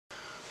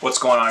What's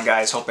going on,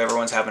 guys? Hope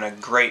everyone's having a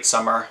great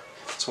summer.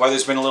 So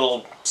weather's been a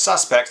little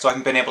suspect, so I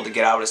haven't been able to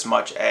get out as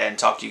much and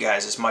talk to you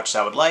guys as much as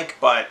I would like,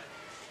 but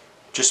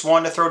just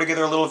wanted to throw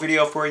together a little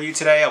video for you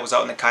today. I was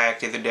out in the kayak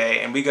the other day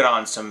and we got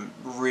on some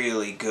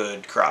really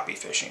good crappie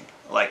fishing.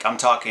 Like, I'm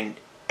talking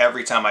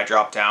every time I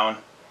drop down,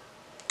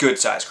 good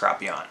size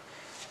crappie on.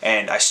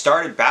 And I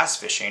started bass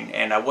fishing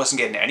and I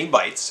wasn't getting any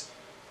bites.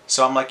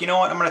 So I'm like, you know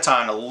what, I'm going to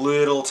tie on a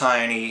little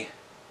tiny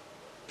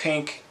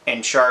pink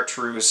and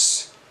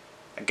chartreuse,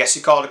 I guess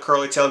you call it a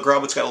curly tail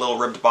grub. It's got a little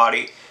ribbed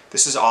body.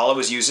 This is all I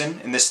was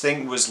using, and this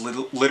thing was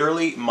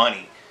literally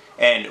money.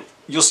 And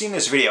you'll see in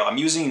this video, I'm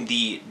using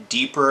the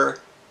Deeper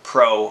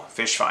Pro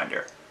fish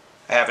finder.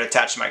 I have it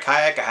attached to my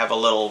kayak. I have a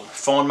little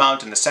phone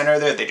mount in the center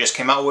there. They just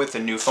came out with a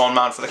new phone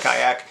mount for the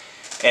kayak.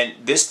 And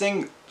this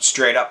thing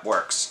straight up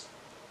works.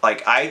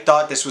 Like, I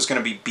thought this was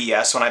going to be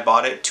BS when I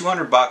bought it.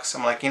 200 bucks.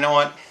 I'm like, you know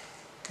what?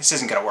 This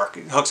isn't going to work.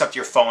 It hooks up to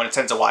your phone, it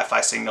sends a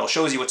Wi-Fi signal,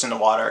 shows you what's in the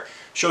water,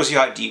 shows you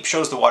how deep,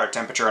 shows the water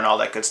temperature and all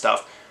that good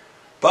stuff.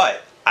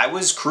 But I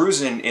was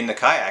cruising in the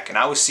kayak and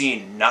I was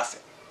seeing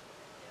nothing.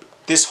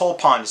 This whole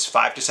pond is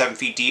 5 to 7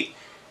 feet deep,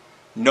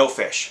 no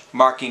fish,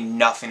 marking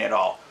nothing at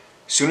all.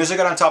 As soon as I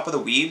got on top of the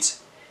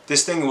weeds,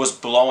 this thing was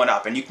blowing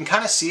up, and you can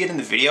kind of see it in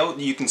the video.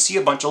 You can see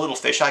a bunch of little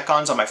fish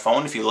icons on my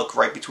phone if you look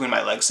right between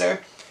my legs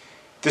there.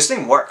 This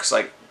thing works,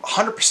 like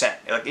 100%.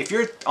 Like, if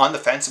you're on the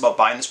fence about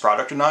buying this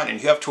product or not,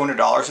 and you have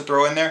 $200 to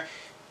throw in there,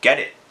 get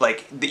it.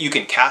 Like, you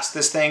can cast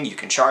this thing, you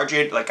can charge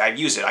it. Like, I've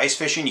used it ice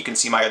fishing. You can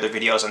see my other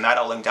videos on that.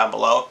 I'll link down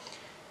below.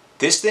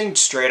 This thing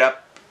straight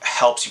up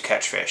helps you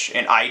catch fish,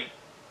 and I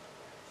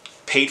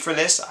paid for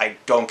this. I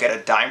don't get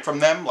a dime from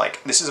them.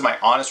 Like, this is my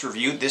honest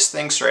review. This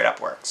thing straight up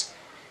works,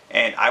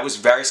 and I was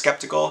very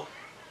skeptical.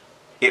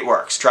 It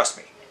works, trust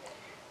me.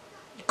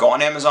 Go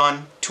on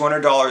Amazon,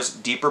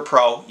 $200, Deeper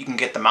Pro. You can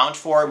get the mount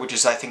for it, which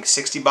is I think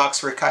 60 bucks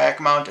for a kayak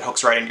mount. It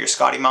hooks right into your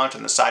Scotty mount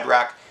on the side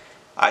rack.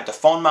 The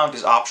phone mount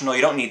is optional.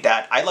 You don't need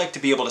that. I like to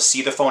be able to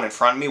see the phone in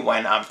front of me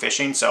when I'm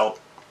fishing, so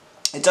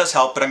it does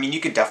help. But I mean, you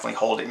could definitely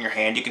hold it in your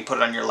hand. You can put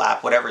it on your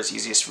lap, whatever is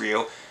easiest for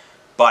you.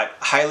 But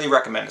highly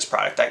recommend this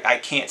product. I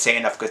can't say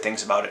enough good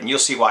things about it, and you'll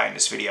see why in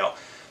this video.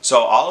 So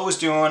all I was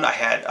doing, I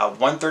had a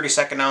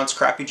 1/32 ounce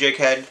crappie jig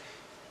head,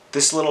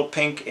 this little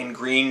pink and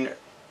green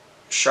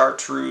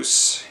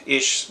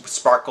chartreuse-ish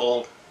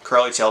sparkle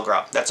curly tail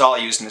grub. That's all I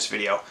used in this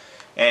video.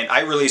 And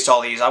I released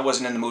all these. I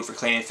wasn't in the mood for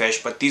cleaning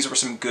fish, but these were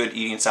some good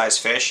eating sized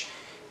fish,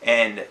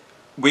 and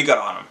we got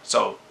on them.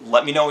 So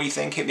let me know what you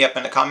think. Hit me up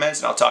in the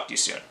comments, and I'll talk to you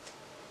soon.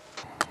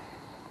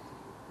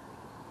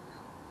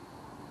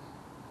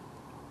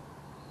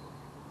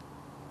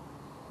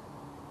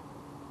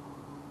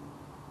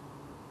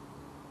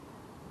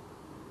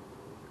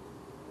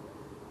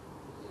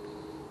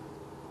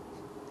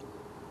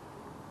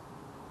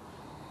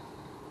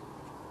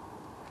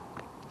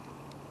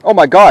 Oh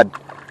my God,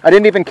 I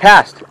didn't even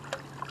cast.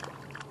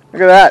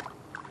 Look at that.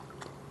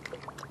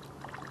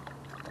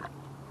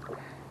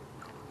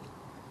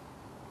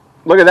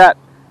 Look at that.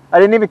 I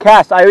didn't even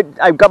cast.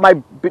 I got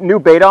my new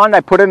bait on, I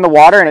put it in the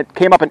water, and it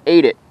came up and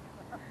ate it.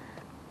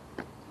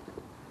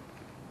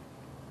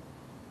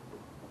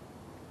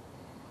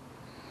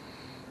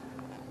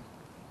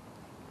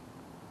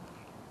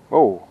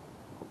 Oh.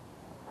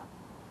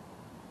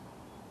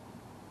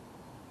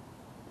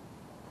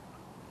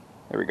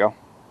 There we go.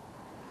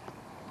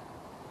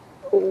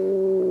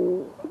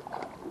 Oh.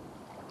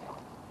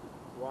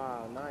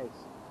 Wow, nice.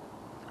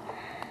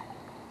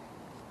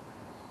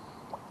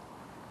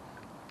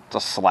 It's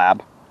a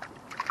slab.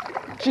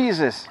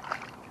 Jesus.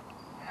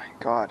 Oh my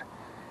God.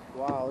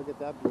 Wow, look at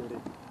that beauty.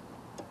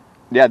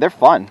 Yeah, they're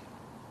fun.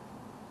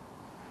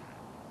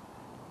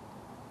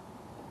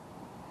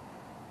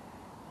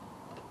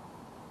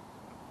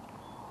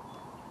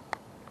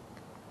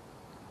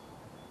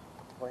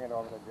 Bring it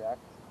over to Jack.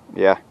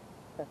 Yeah.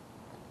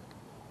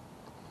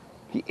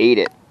 He ate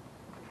it.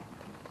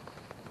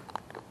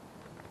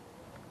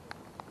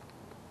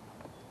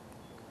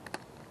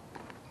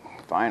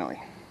 Finally.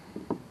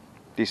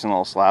 Decent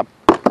little slab.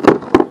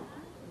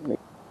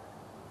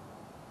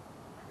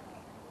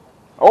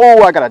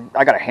 Oh, I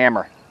got a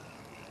hammer.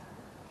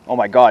 Oh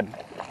my God.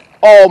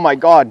 Oh my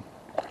God.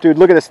 Dude,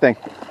 look at this thing.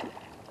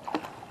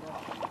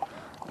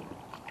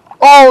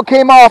 Oh, it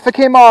came off. It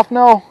came off.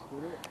 No.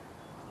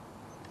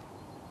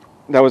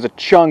 That was a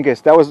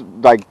chungus. That was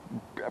like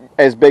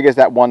as big as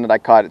that one that I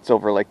caught at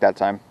Silver Lake that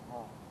time.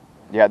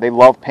 Yeah, they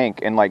love pink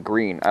and like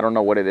green. I don't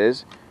know what it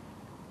is.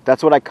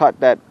 That's what I caught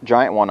that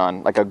giant one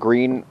on, like a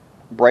green,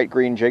 bright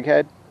green jig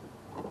head.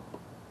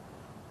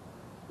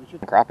 We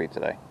should Crappie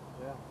today.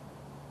 Yeah.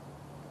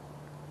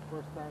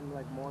 First time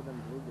like more than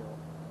bluegill.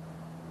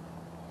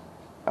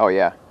 Oh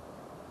yeah.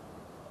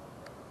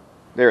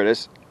 There it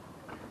is.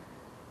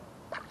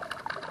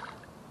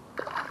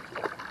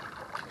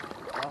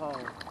 Oh.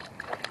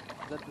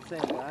 Is that the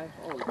same guy?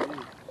 Holy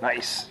geez.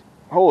 Nice.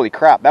 Holy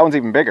crap, that one's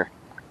even bigger.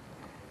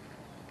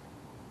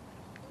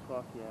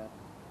 Fuck yeah.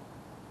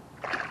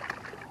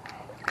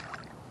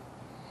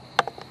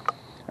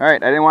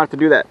 Alright, I didn't want to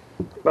do that,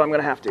 but I'm going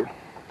to have to.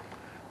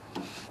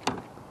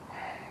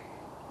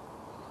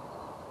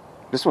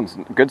 This one's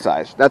good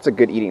size. That's a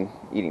good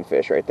eating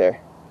fish right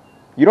there.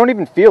 You don't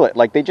even feel it.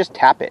 Like, they just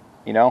tap it,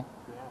 you know?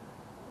 Yeah.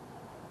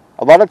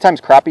 A lot of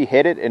times crappie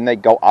hit it and they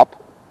go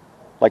up.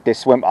 Like, they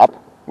swim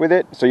up with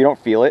it, so you don't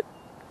feel it.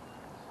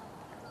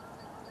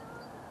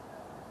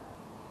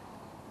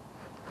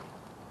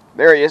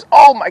 There he is.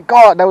 Oh my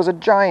God, that was a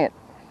giant.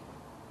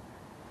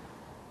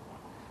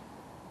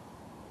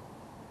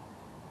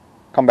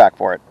 Come back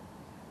for it.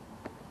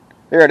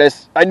 There it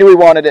is. I knew he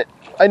wanted it.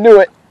 I knew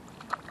it.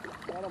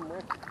 Got him,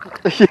 Rick.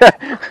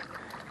 Yeah.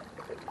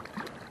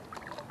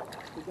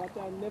 We got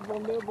that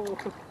nibble.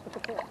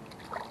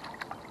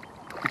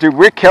 Dude,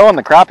 we're killing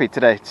the crappie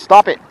today.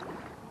 Stop it.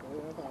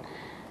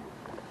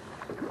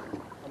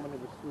 I'm gonna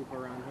just swoop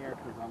around here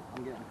because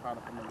I'm getting caught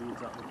up in the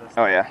weeds up with this.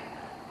 Oh yeah.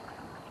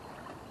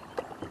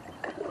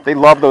 They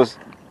love those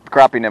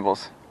crappie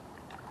nibbles.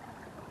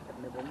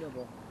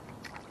 Nibble.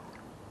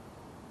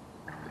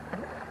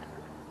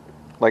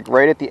 Like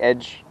right at the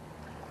edge.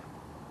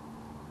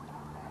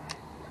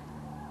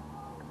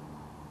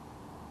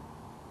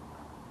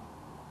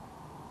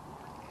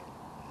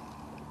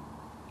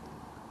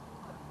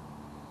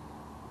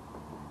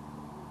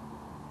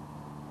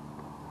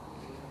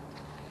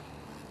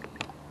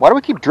 Why do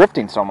we keep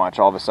drifting so much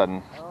all of a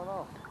sudden? I don't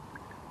know.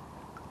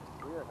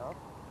 Weird, huh?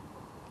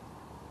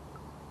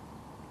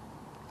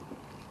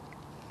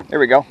 There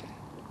we go.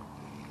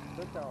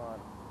 Good on.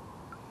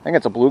 I think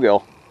it's a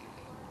bluegill.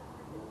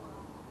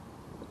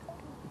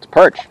 It's a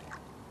perch.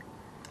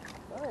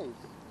 Nice.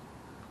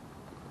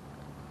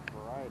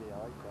 Variety, I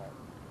like that.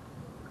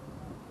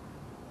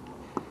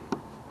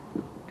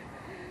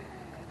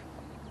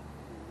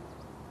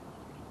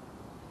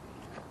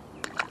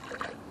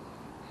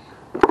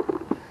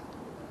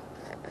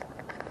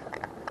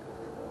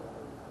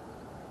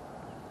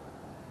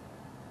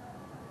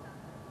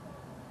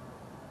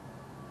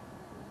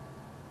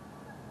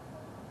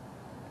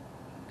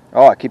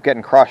 Oh, I keep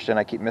getting crushed and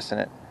I keep missing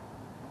it.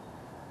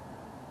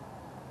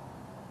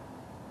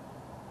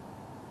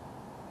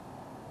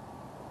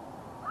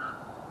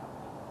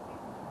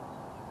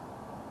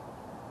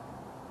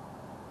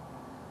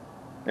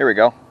 Here we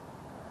go.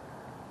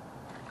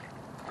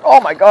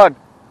 Oh my God.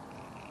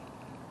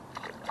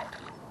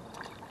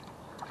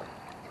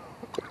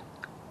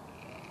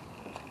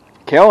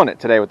 Killing it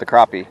today with the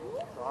crappie.